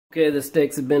Okay, the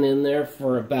steaks have been in there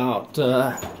for about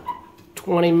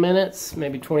 20 minutes,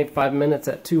 maybe 25 minutes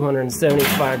at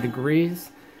 275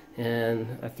 degrees. And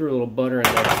I threw a little butter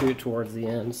in there too towards the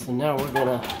end. So now we're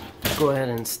gonna go ahead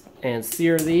and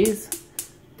sear these.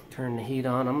 Turn the heat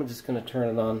on. I'm just gonna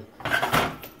turn it on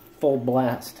full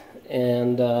blast.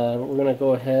 And we're gonna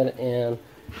go ahead and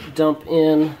dump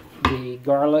in the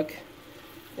garlic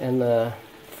and the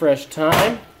fresh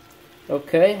thyme.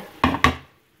 Okay.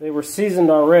 They were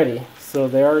seasoned already, so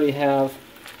they already have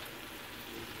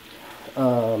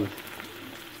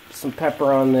some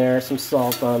pepper on there, some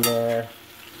salt on there,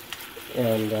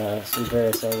 and some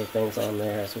various other things on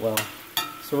there as well.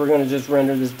 So we're going to just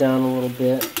render this down a little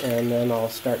bit, and then I'll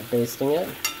start basting it.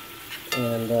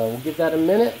 And we'll give that a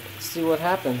minute, see what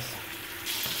happens.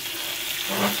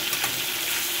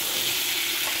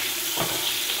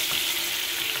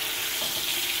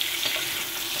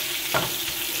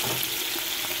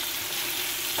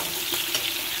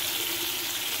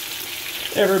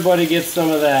 Everybody gets some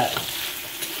of that.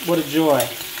 What a joy.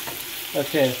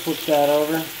 Okay, flip that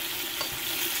over.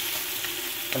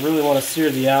 I really want to sear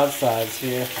the outsides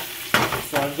here.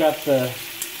 So I've got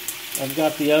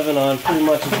the oven on pretty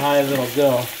much as high as it'll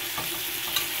go.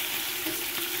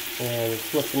 And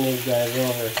flipping these guys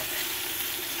over.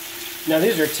 Now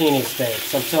these are teeny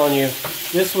steaks. I'm telling you,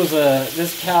 this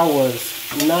cow was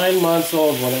 9 months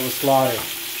old when it was slaughtered.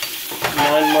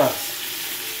 9 months.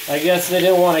 I guess they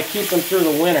didn't want to keep them through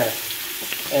the winter,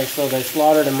 and so they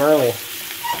slaughtered them early.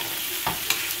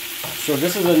 So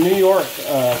this is a New York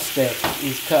steak,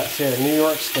 these cuts here, New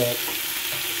York steak,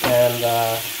 and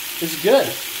it's good.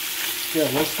 It's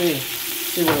good. We'll see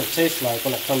what it tastes like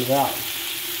when it comes out.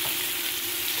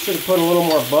 Should have put a little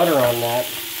more butter on that,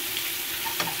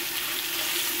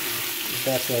 if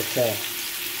that's okay.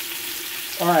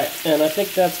 All right, and I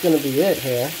think that's going to be it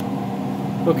here.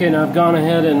 Okay, now I've gone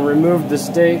ahead and removed the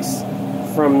steaks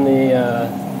from the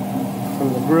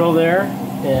grill there,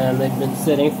 and they've been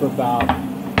sitting for about,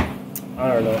 I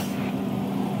don't know,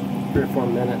 3 or 4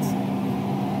 minutes.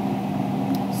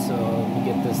 So let me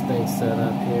get this thing set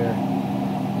up here,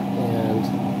 and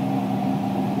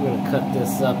we're gonna cut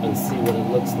this up and see what it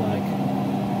looks like.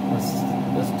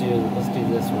 Let's do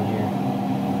this one here.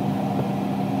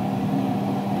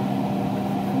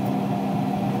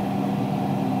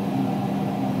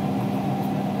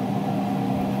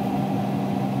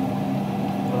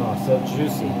 So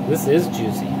juicy. This is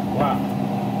juicy. Wow.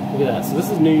 Look at that. So this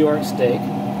is New York steak.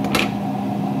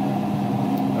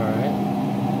 Alright.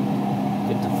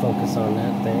 Get to focus on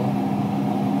that thing.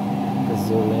 To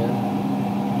zoom in.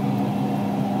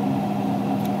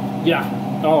 Yeah.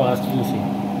 Oh, that's juicy.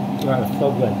 Alright,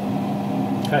 so good.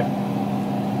 Okay.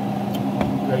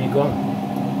 There you go.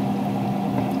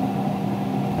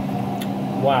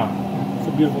 Wow. It's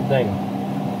a beautiful thing.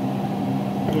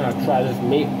 I'm gonna try this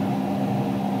meat.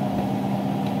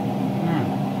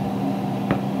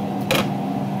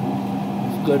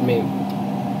 Good meat.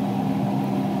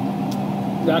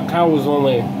 That cow was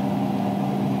only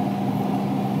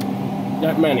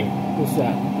that many. What's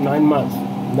that? 9 months.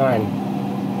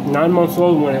 9 months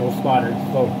old when it was slaughtered.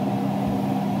 So,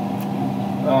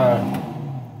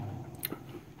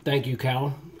 thank you,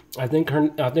 cow. I think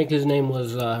his name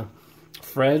was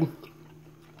Fred.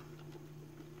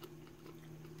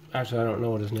 Actually, I don't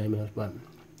know what his name is, but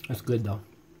that's good though.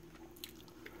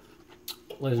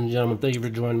 Ladies and gentlemen, thank you for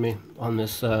joining me on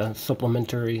this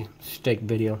supplementary steak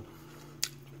video.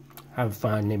 Have a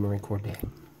fine neighboring court day.